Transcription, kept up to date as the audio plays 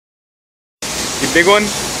The big one.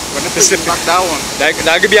 Pacific. Back that one.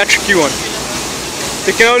 That could be a tricky one.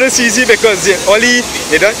 Picking out this easy because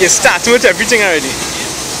you start with everything already.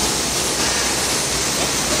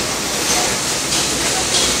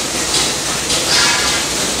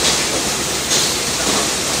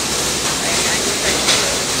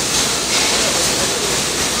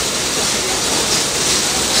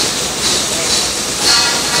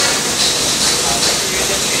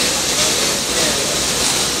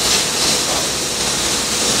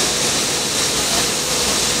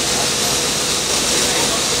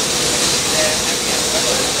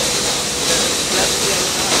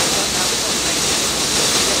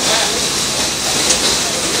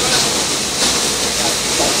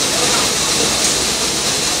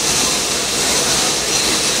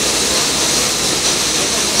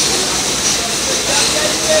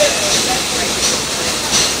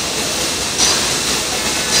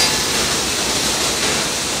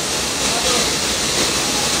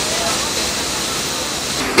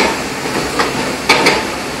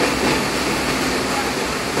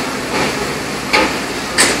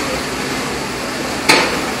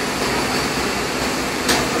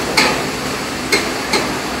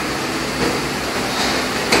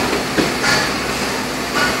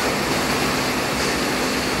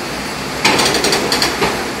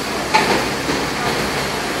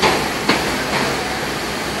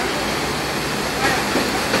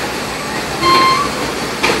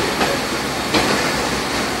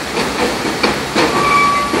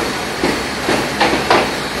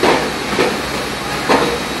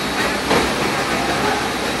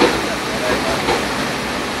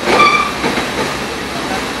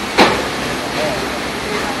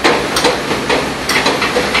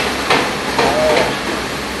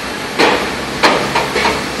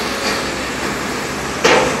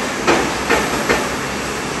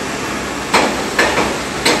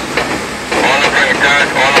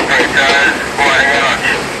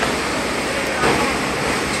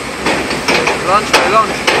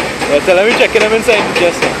 Launch. Yeah, so let me check them inside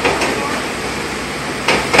just now.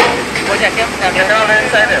 Go check him. Get them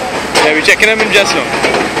inside him. Yeah, we're checking them in just now.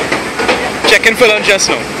 Checking for lunch just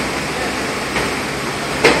now.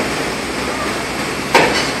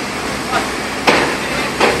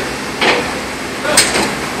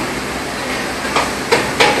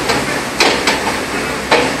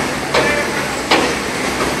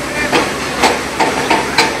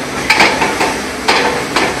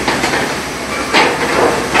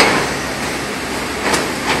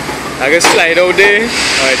 I can slide out there.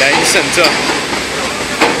 Alright, that's in the center.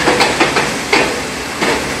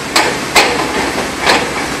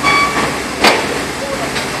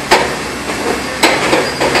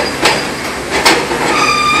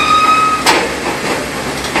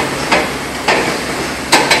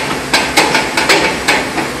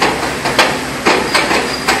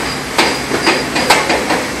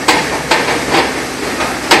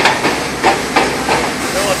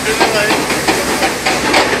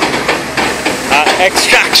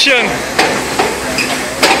 Extraction.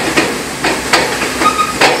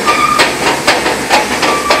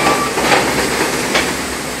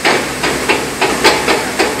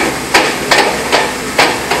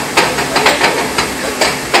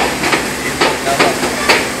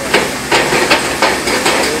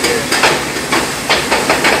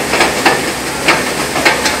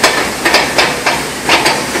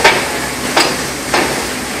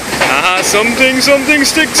 Something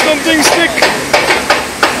stick.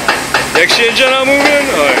 The exchanger not moving?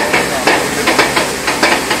 Alright.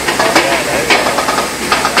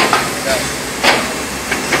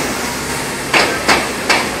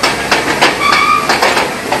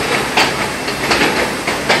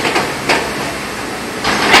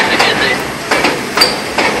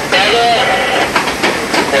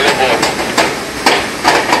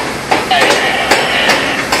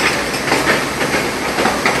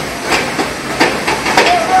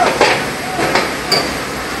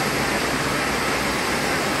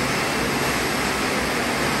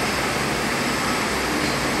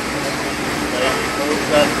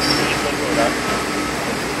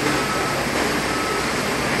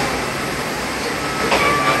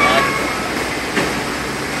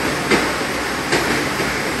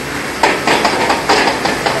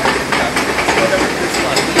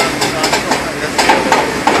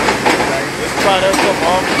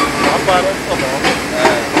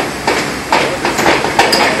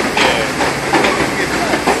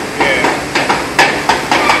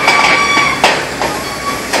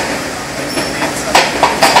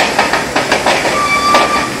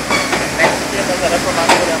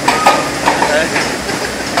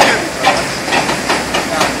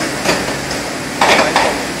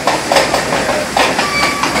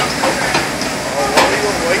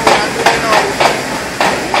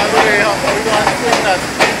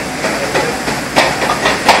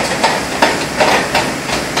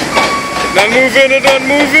 Not moving, it not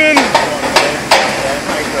moving.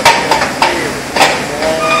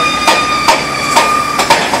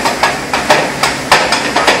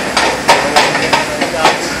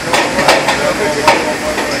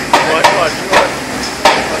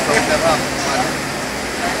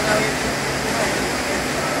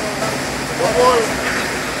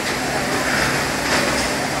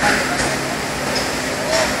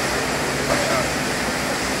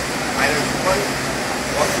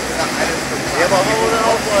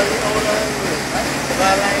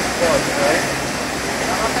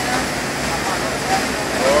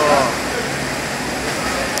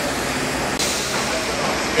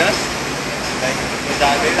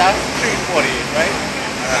 That's 340, right?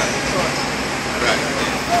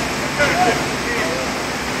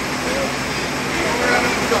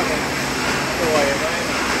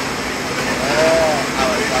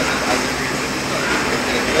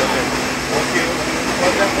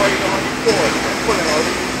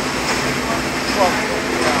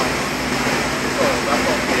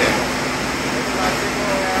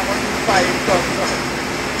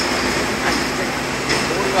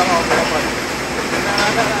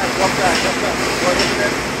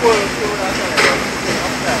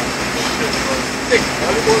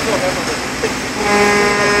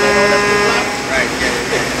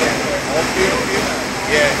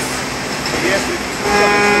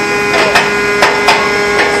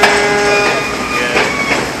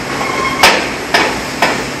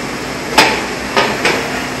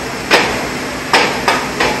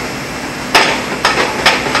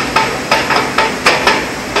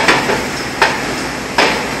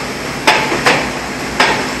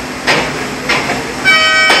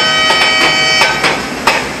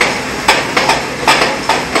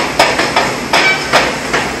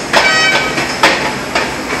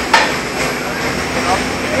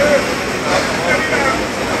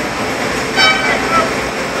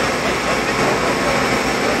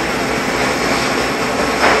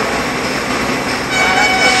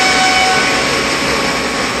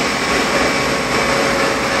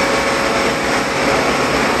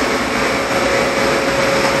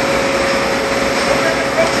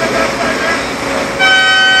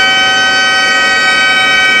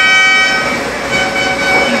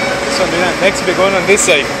 Next big one on this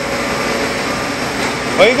side.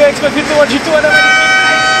 Why you guys expect people to watch it to other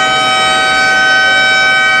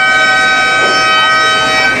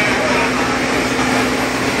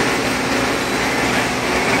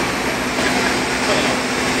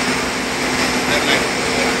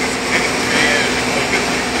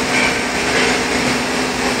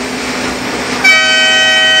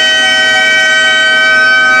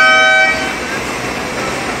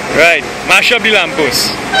Right, mash up the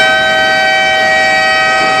lamppost.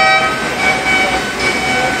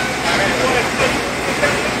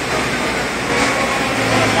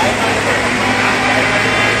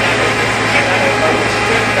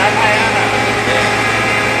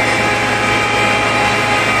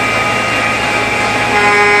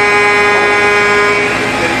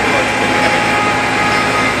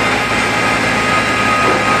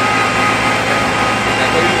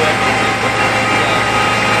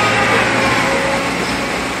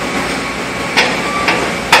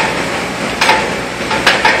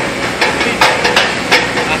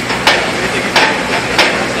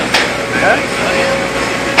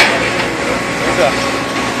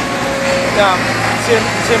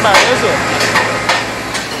 Sem barulho.